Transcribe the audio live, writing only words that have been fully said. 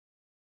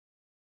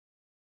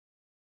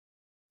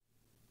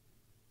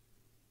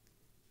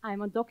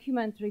I'm a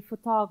documentary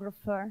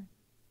photographer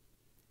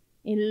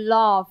in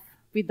love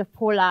with the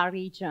polar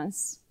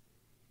regions,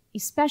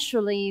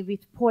 especially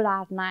with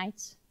polar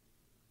night,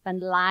 when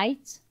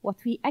light, what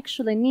we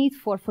actually need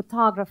for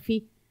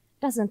photography,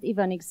 doesn't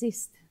even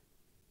exist.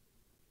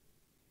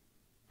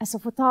 As a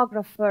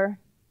photographer,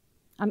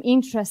 I'm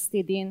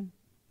interested in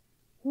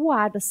who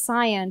are the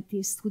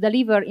scientists who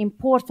deliver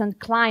important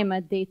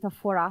climate data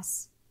for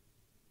us.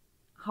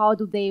 How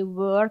do they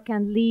work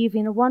and live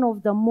in one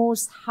of the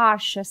most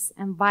harshest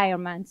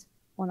environments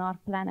on our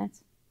planet?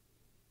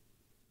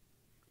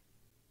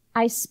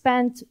 I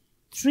spent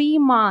 3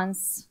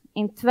 months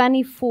in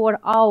 24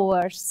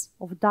 hours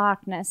of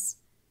darkness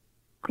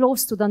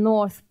close to the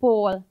North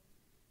Pole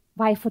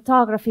while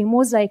photographing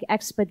Mosaic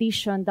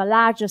Expedition, the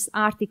largest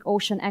Arctic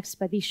Ocean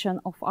expedition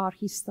of our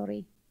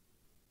history.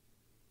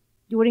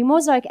 During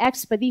Mosaic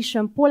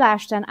Expedition,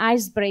 Polarstern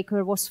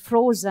icebreaker was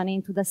frozen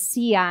into the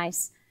sea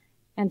ice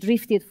and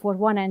drifted for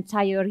 1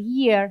 entire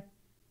year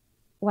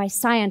while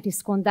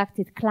scientists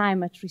conducted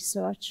climate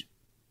research.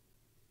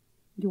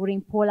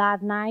 During polar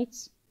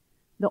nights,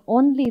 the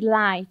only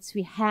lights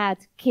we had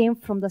came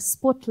from the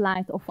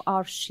spotlight of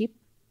our ship,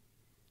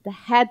 the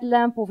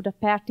headlamp of the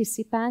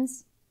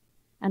participants,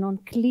 and on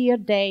clear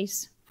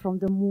days from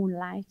the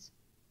moonlight.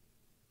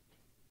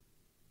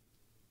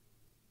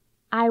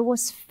 I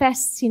was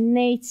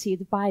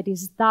fascinated by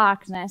this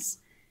darkness.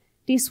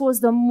 This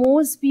was the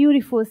most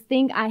beautiful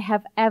thing I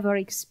have ever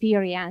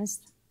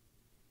experienced.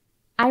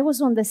 I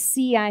was on the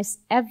sea ice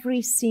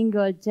every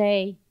single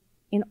day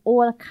in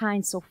all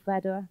kinds of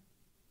weather.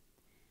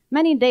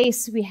 Many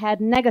days we had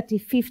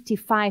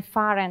 -55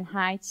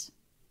 Fahrenheit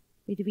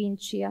with wind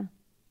chill.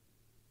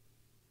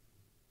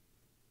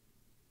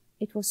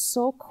 It was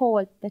so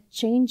cold that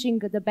changing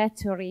the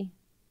battery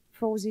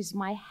freezes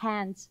my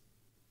hand,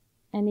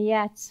 and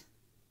yet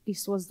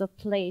this was the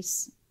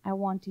place I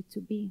wanted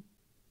to be.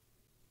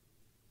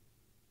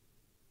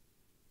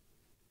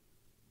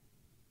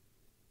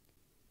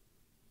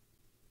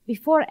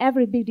 Before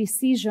every big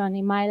decision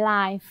in my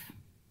life,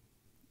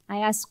 I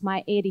asked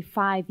my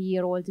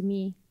 85-year-old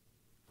me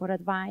for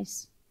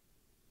advice.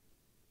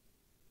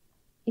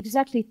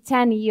 Exactly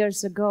 10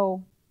 years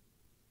ago,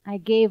 I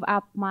gave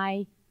up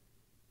my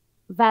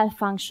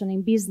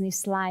well-functioning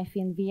business life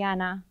in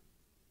Vienna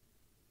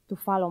to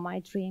follow my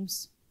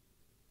dreams.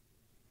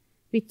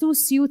 With 2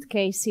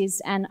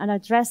 suitcases and an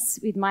address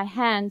with my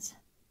hand,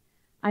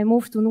 I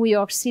moved to New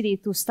York City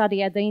to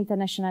study at the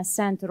International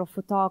Center of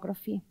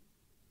Photography.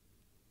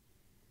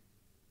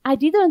 I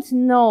didn't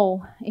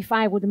know if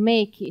I would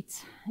make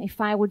it,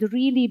 if I would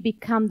really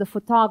become the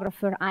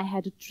photographer I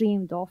had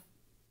dreamed of.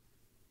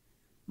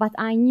 But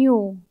I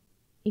knew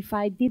if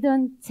I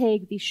didn't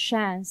take this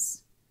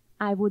chance,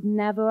 I would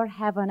never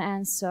have an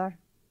answer,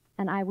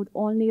 and I would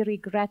only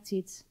regret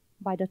it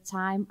by the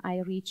time I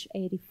reach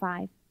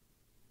 85.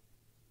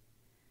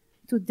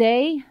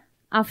 Today,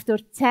 after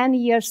 10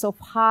 years of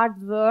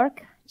hard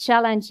work,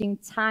 challenging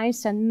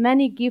times, and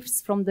many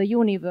gifts from the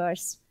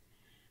universe,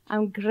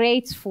 I'm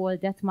grateful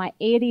that my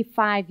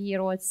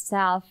 85-year-old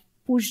self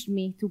pushed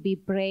me to be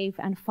brave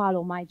and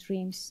follow my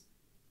dreams.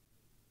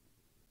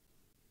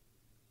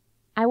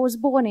 I was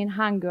born in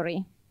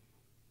Hungary,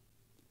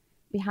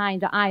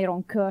 behind the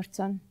Iron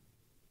Curtain.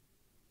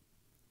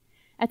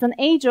 At an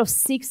age of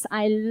 6,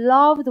 I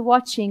loved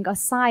watching a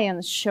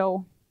science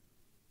show,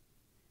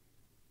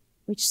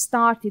 which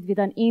started with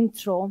an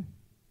intro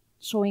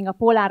showing a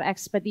polar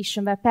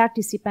expedition where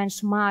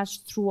participants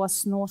marched through a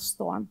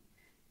snowstorm.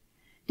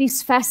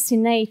 This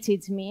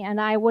fascinated me, and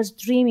I was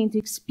dreaming to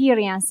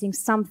experiencing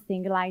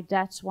something like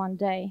that one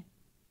day.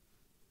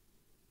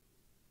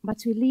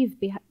 But we live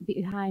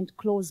behind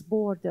closed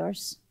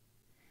borders,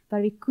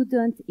 where we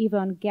couldn't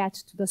even get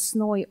to the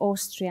snowy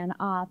Austrian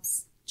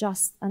Alps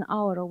just an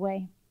hour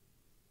away.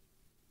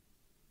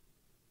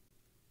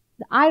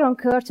 The Iron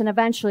Curtain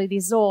eventually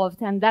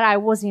dissolved, and there I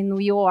was in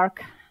New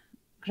York,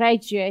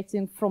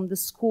 graduating from the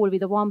school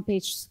with a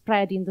 1-page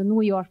spread in the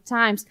New York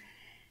Times,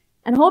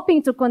 and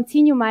hoping to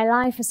continue my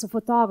life as a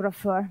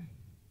photographer.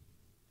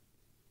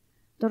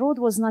 The road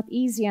was not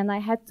easy, and I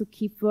had to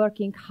keep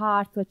working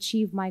hard to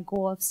achieve my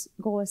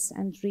goals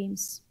and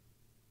dreams.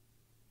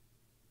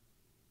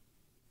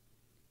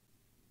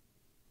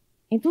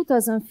 In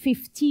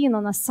 2015,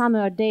 on a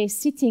summer day,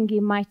 sitting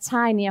in my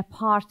tiny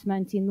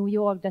apartment in New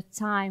York that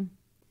time,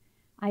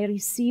 I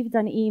received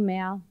an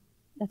email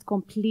that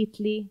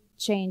completely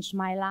changed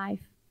my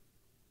life.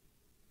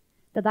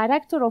 The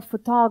director of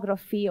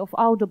photography of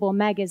Audible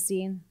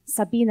magazine,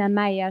 Sabine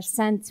Meyer,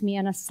 sent me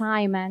an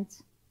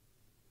assignment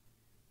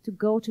to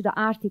go to the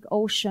Arctic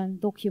Ocean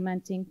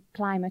documenting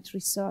climate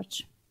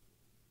research.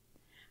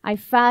 I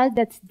felt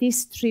that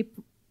this trip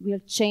will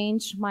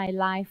change my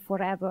life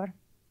forever.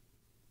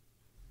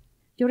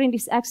 During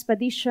this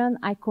expedition,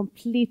 I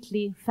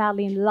completely fell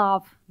in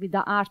love with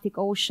the Arctic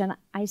Ocean.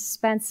 I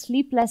spent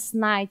sleepless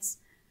nights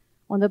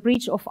on the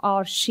bridge of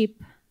our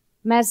ship,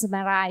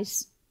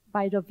 mesmerized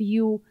by the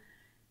view,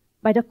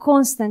 by the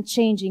constant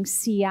changing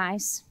sea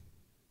ice.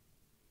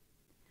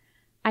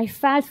 I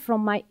felt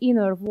from my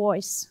inner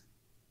voice,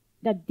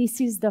 that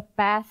this is the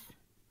path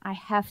I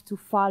have to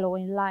follow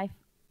in life.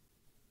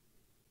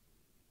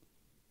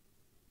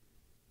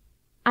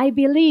 I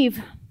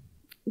believe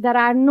there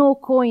are no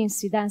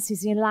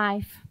coincidences in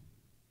life.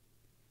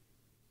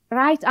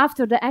 Right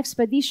after the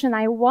expedition,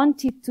 I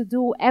wanted to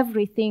do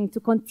everything to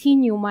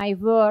continue my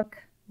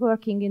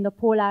working in the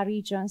polar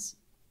regions.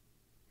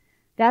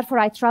 Therefore,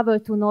 I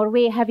traveled to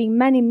Norway, having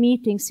many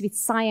meetings with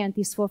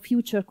scientists for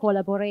future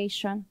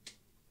collaboration.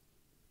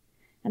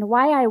 And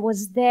while I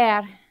was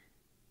there,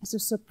 as a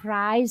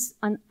surprise,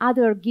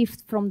 another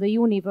gift from the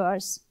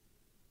universe,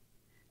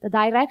 the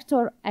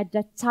director at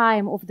that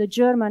time of the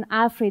German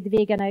Alfred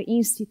Wegener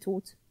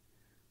Institute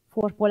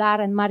for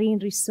Polar and Marine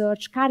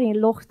Research, Karin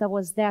Lochta,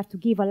 was there to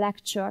give a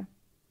lecture.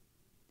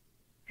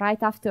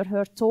 Right after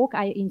her talk,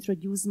 I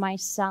introduced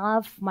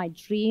myself, my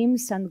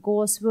dreams and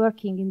goals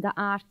working in the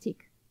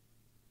Arctic.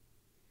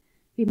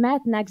 We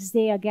met next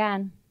day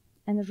again,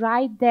 and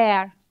right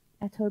there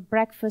at her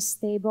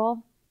breakfast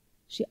table,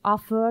 she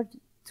offered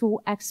 2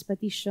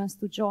 expeditions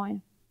to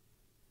join.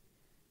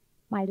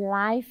 My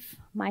life,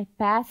 my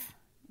path,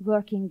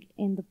 working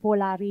in the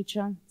polar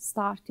region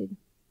started.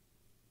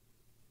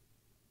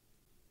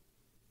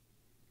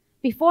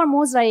 Before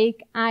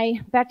Mosaic,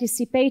 I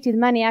participated in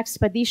many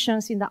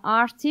expeditions in the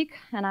Arctic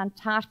and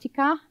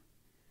Antarctica,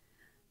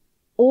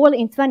 all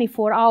in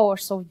 24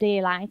 hours of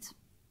daylight.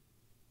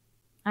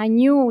 I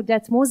knew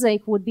that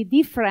Mosaic would be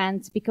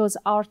different because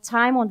our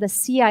time on the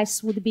sea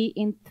ice would be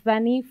in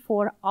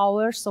 24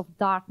 hours of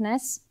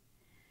darkness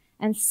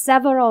and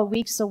several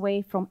weeks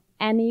away from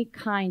any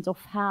kind of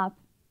help.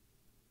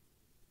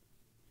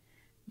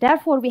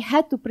 Therefore, we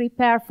had to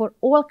prepare for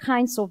all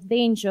kinds of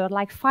danger,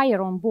 like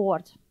fire on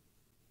board.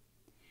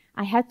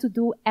 I had to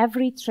do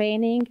every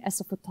training as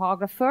a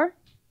photographer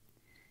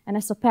and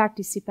as a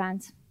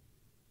participant.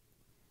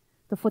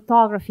 The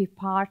photography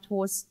part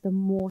was the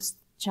most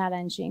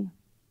challenging.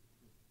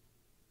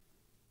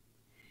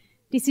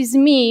 This is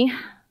me,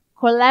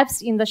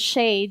 collapsed in the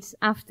shades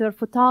after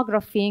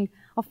photographing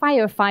a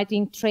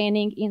firefighting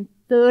training in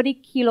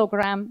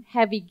 30-kilogram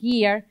heavy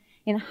gear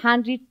in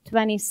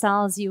 120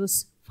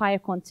 Celsius fire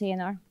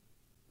container.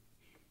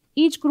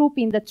 Each group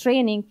in the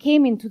training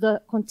came into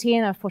the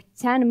container for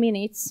 10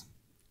 minutes,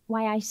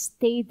 while I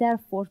stayed there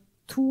for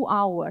 2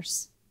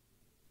 hours.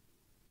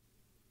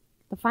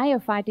 The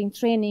firefighting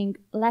training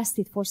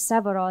lasted for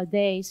several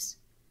days,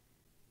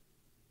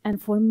 and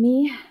for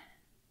me,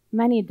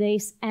 many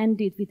days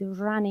ended with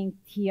running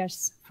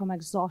tears from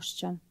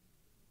exhaustion.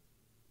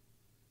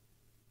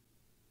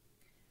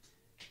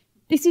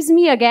 This is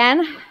me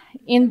again,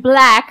 in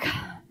black,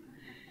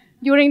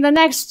 during the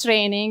next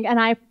training, and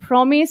I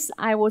promise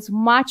I was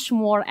much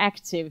more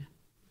active.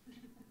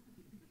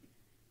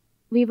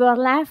 We were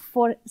left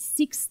for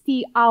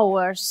 60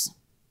 hours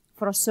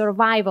for a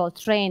survival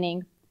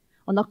training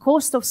on the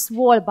coast of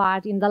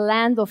Svalbard in the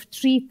land of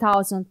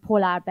 3,000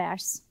 polar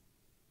bears.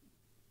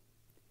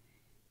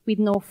 With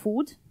no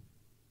food,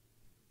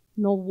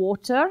 no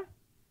water,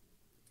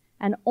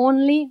 and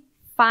only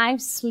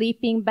 5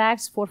 sleeping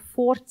bags for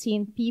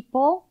 14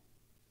 people,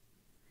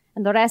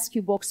 and a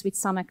rescue box with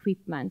some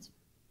equipment.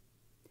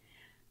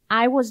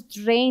 I was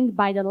drained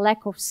by the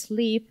lack of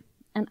sleep,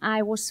 and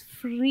I was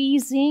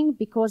freezing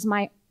because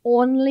my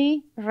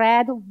only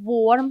red,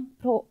 warm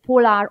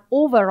polar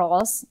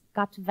overalls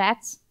got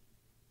wet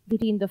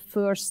within the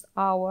first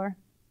hour.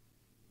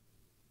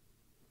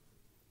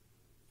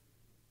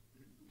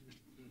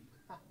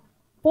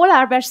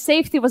 Polar bear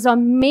safety was a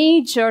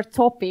major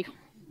topic.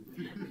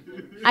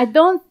 I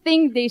don't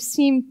think they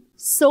seem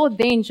so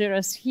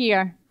dangerous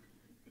here,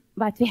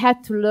 but we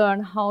had to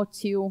learn how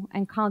to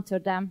encounter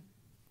them.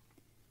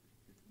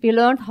 We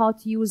learned how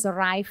to use a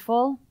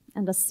rifle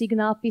and a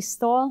signal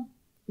pistol,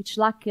 which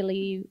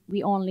luckily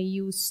we only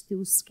used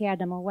to scare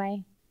them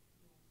away.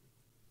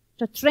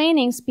 The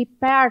trainings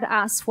prepared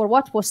us for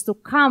what was to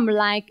come,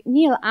 like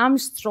Neil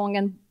Armstrong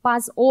and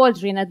Buzz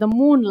Aldrin at the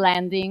moon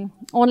landing,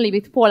 only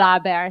with polar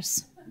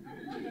bears.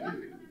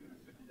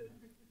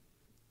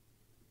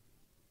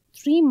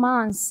 3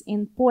 months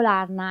in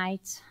polar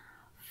night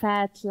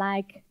felt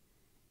like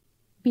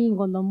being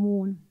on the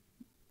moon,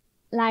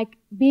 like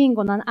being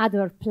on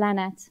another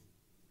planet.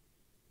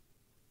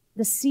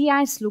 The sea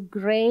ice looked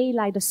gray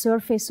like the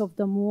surface of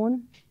the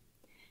moon,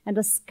 and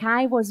the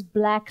sky was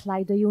black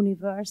like the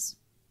universe.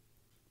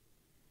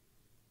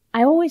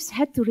 I always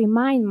had to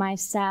remind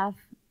myself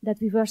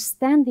that we were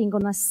standing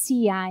on a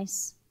sea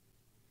ice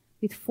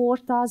with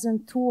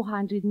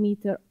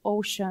 4,200-meter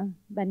ocean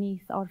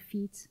beneath our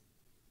feet.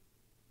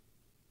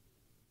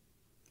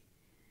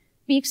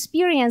 We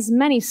experienced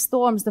many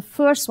storms, the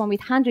first one with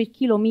 100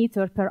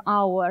 kilometers per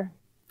hour.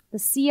 The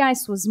sea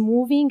ice was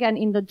moving, and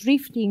in the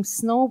drifting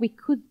snow, we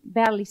could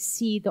barely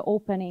see the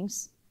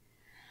openings.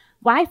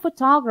 While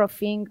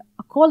photographing,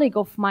 a colleague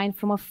of mine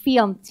from a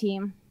film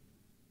team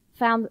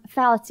fell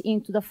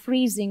into the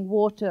freezing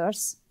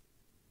waters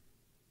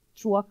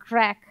through a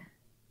crack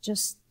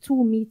just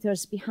 2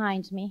 meters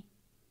behind me.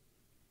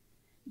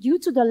 Due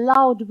to the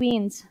loud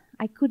wind,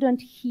 I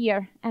couldn't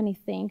hear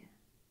anything.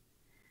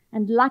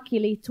 and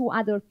luckily 2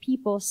 other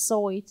people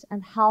saw it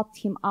and helped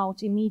him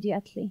out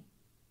immediately.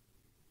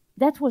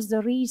 That was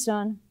the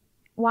reason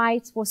why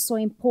it was so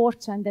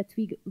important that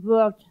we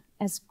worked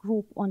as a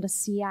group on the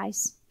sea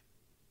ice.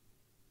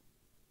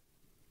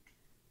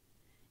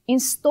 In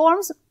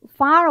storms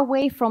far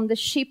away from the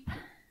ship,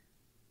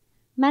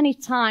 many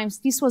times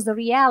this was the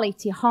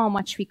reality how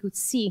much we could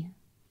see.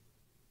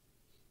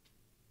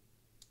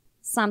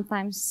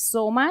 Sometimes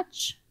so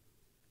much,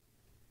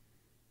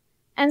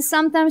 and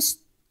sometimes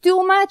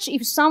too much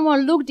if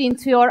someone looked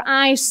into your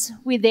eyes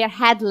with their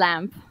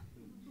headlamp.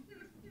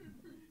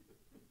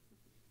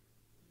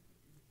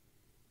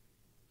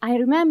 I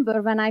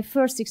remember when I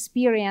first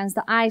experienced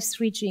the ice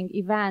ridging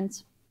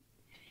event.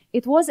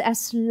 It was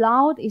as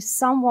loud as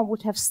someone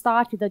would have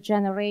started a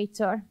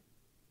generator.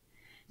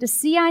 The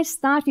sea ice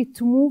started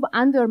to move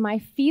under my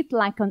feet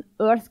like an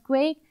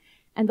earthquake,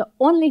 and the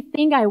only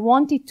thing I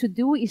wanted to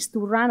do is to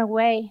run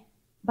away.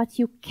 But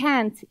you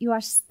can't. You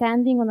are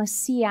standing on a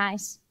sea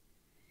ice.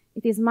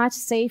 It is much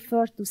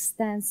safer to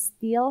stand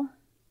still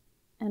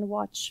and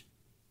watch.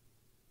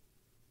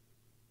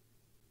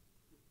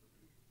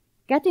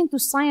 Getting to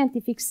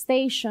scientific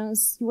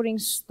stations during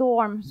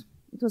storms,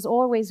 it was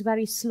always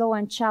very slow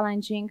and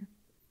challenging.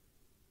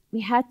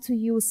 We had to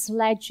use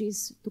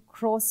sledges to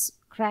cross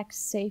cracks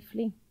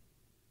safely.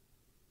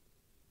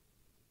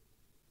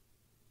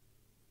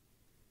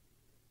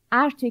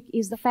 Arctic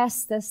is the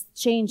fastest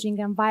changing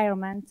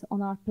environment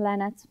on our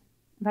planet,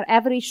 where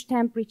average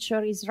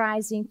temperature is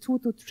rising 2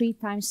 to 3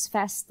 times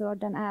faster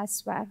than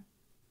elsewhere.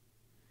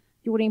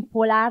 During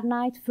polar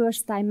night,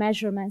 first-time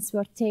measurements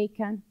were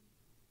taken.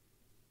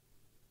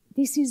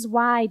 This is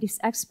why this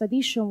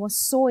expedition was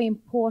so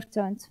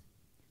important,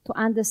 to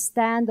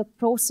understand the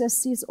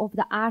processes of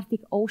the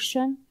Arctic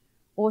Ocean,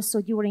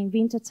 also during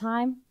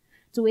wintertime,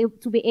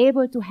 to be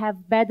able to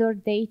have better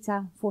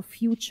data for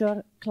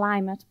future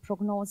climate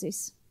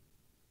prognosis.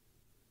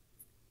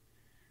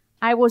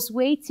 I was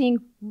waiting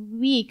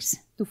weeks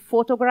to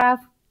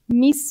photograph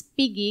Miss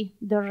Piggy,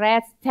 the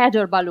red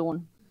tether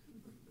balloon.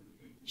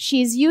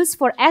 She is used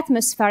for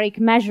atmospheric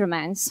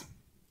measurements.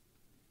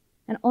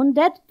 And on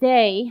that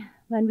day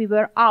when we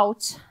were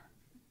out,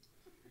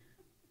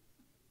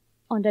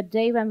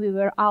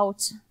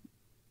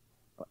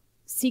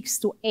 6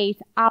 to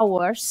 8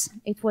 hours,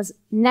 it was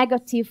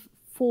negative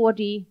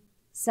 40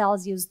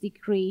 Celsius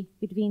degree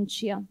with wind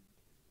chill.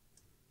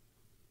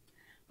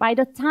 By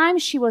the time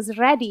she was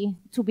ready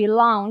to be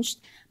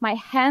launched, my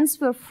hands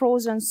were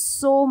frozen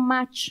so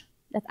much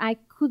that I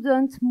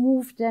couldn't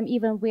move them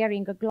even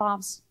wearing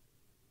gloves.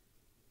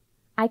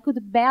 I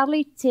could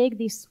barely take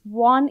this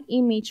one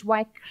image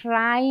while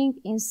crying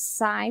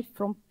inside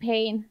from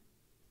pain.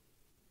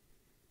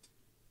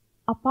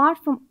 Apart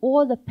from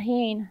all the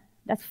pain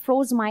that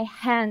froze my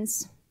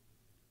hands,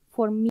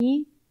 for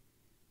me,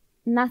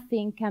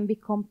 nothing can be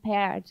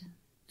compared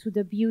to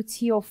the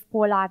beauty of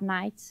polar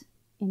night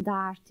in the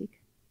Arctic.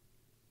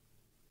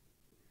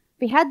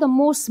 We had the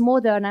most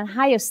modern and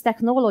highest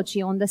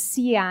technology on the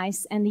sea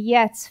ice, and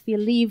yet we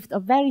lived a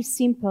very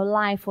simple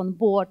life on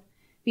board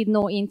with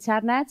no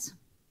internet,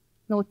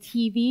 no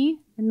TV,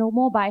 and no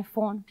mobile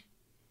phone.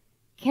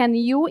 Can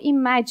you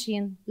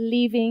imagine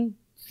living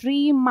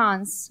 3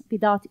 months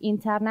without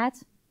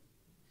internet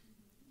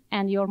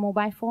and your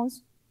mobile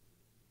phones?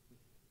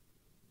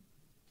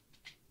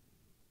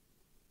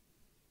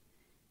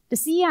 The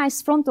sea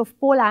ice front of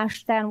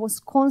Polarstern was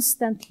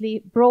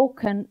constantly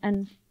broken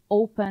and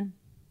open.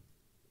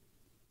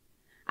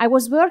 I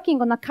was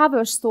working on a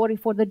cover story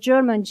for the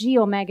German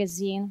Geo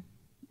magazine,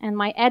 and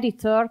my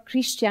editor,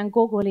 Christian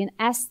Gogolin,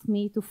 asked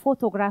me to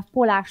photograph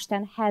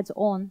Polarstern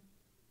head-on.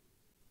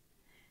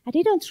 I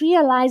didn't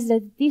realize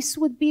that this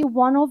would be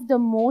one of the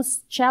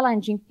most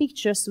challenging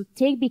pictures to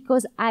take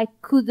because I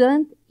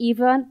couldn't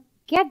even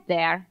get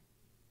there.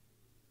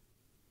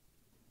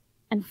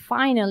 And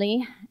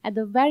finally, at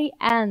the very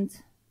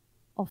end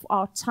of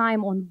our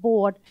time on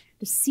board,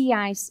 the sea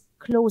ice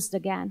closed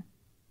again.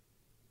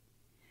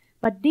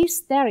 But this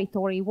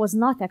territory was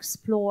not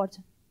explored.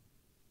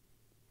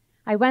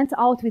 I went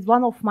out with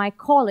one of my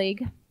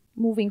colleagues,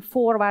 moving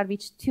forward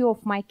with 2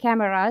 of my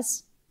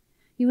cameras,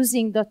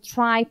 using the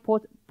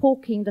tripod,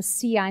 poking the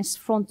sea ice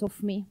front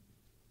of me.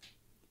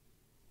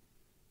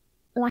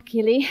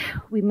 Luckily,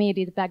 we made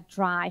it back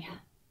dry.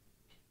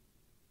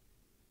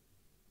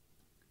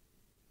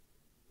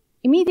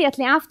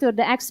 Immediately after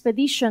the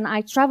expedition,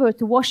 I traveled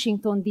to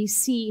Washington,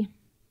 D.C.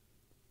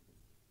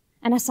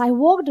 And as I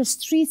walked the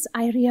streets,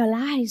 I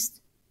realized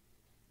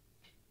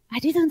I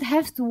didn't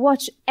have to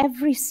watch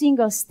every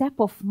single step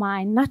of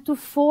mine, not to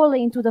fall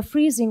into the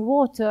freezing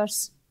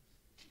waters.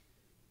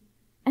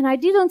 And I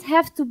didn't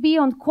have to be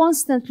on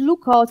constant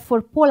lookout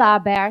for polar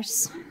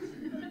bears.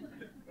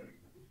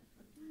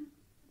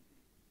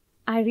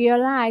 I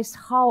realized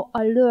how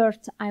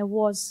alert I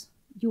was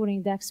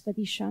during the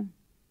expedition.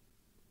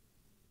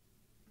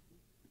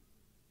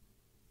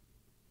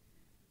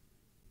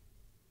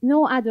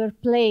 No other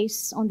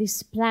place on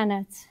this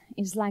planet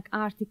is like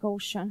Arctic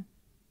Ocean.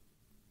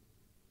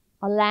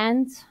 A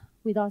land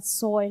without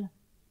soil,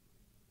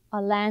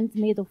 a land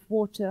made of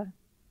water,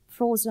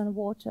 frozen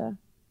water.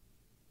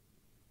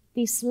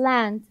 This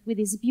land with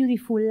its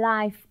beautiful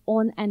life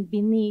on and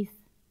beneath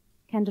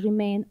can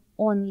remain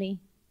only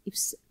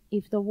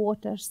if the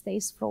water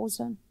stays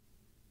frozen.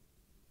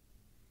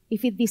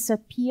 If it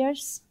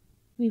disappears,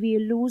 we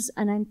will lose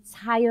an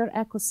entire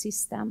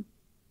ecosystem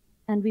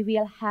and we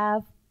will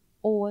have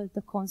all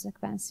the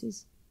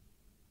consequences.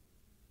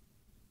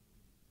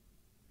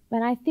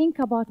 When I think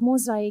about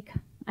mosaic,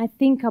 I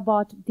think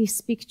about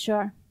this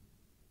picture.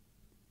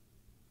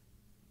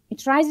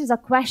 It raises a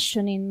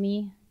question in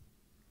me.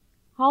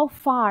 How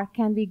far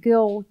can we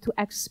go to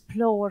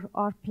explore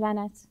our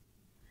planet?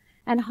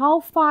 And how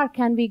far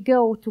can we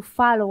go to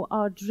follow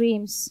our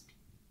dreams?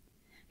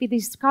 We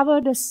discover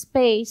the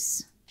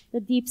space, the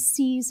deep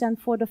seas, and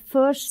for the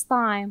first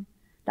time,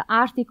 the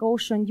Arctic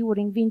Ocean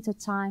during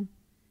wintertime,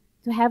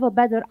 to have a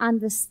better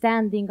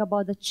understanding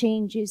about the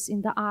changes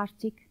in the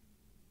Arctic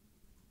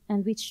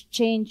and which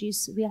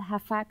changes will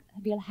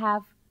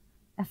have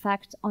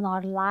effect on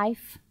our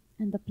life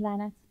and the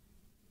planet.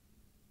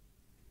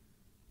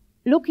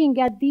 Looking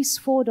at this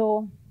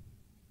photo,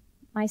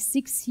 my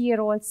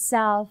 6-year-old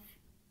self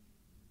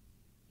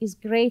is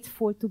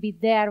grateful to be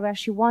there where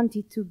she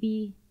wanted to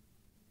be,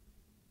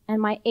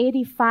 and my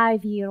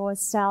 85-year-old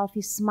self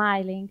is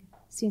smiling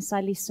since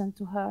I listened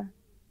to her.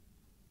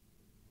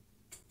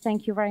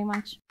 Thank you very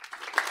much.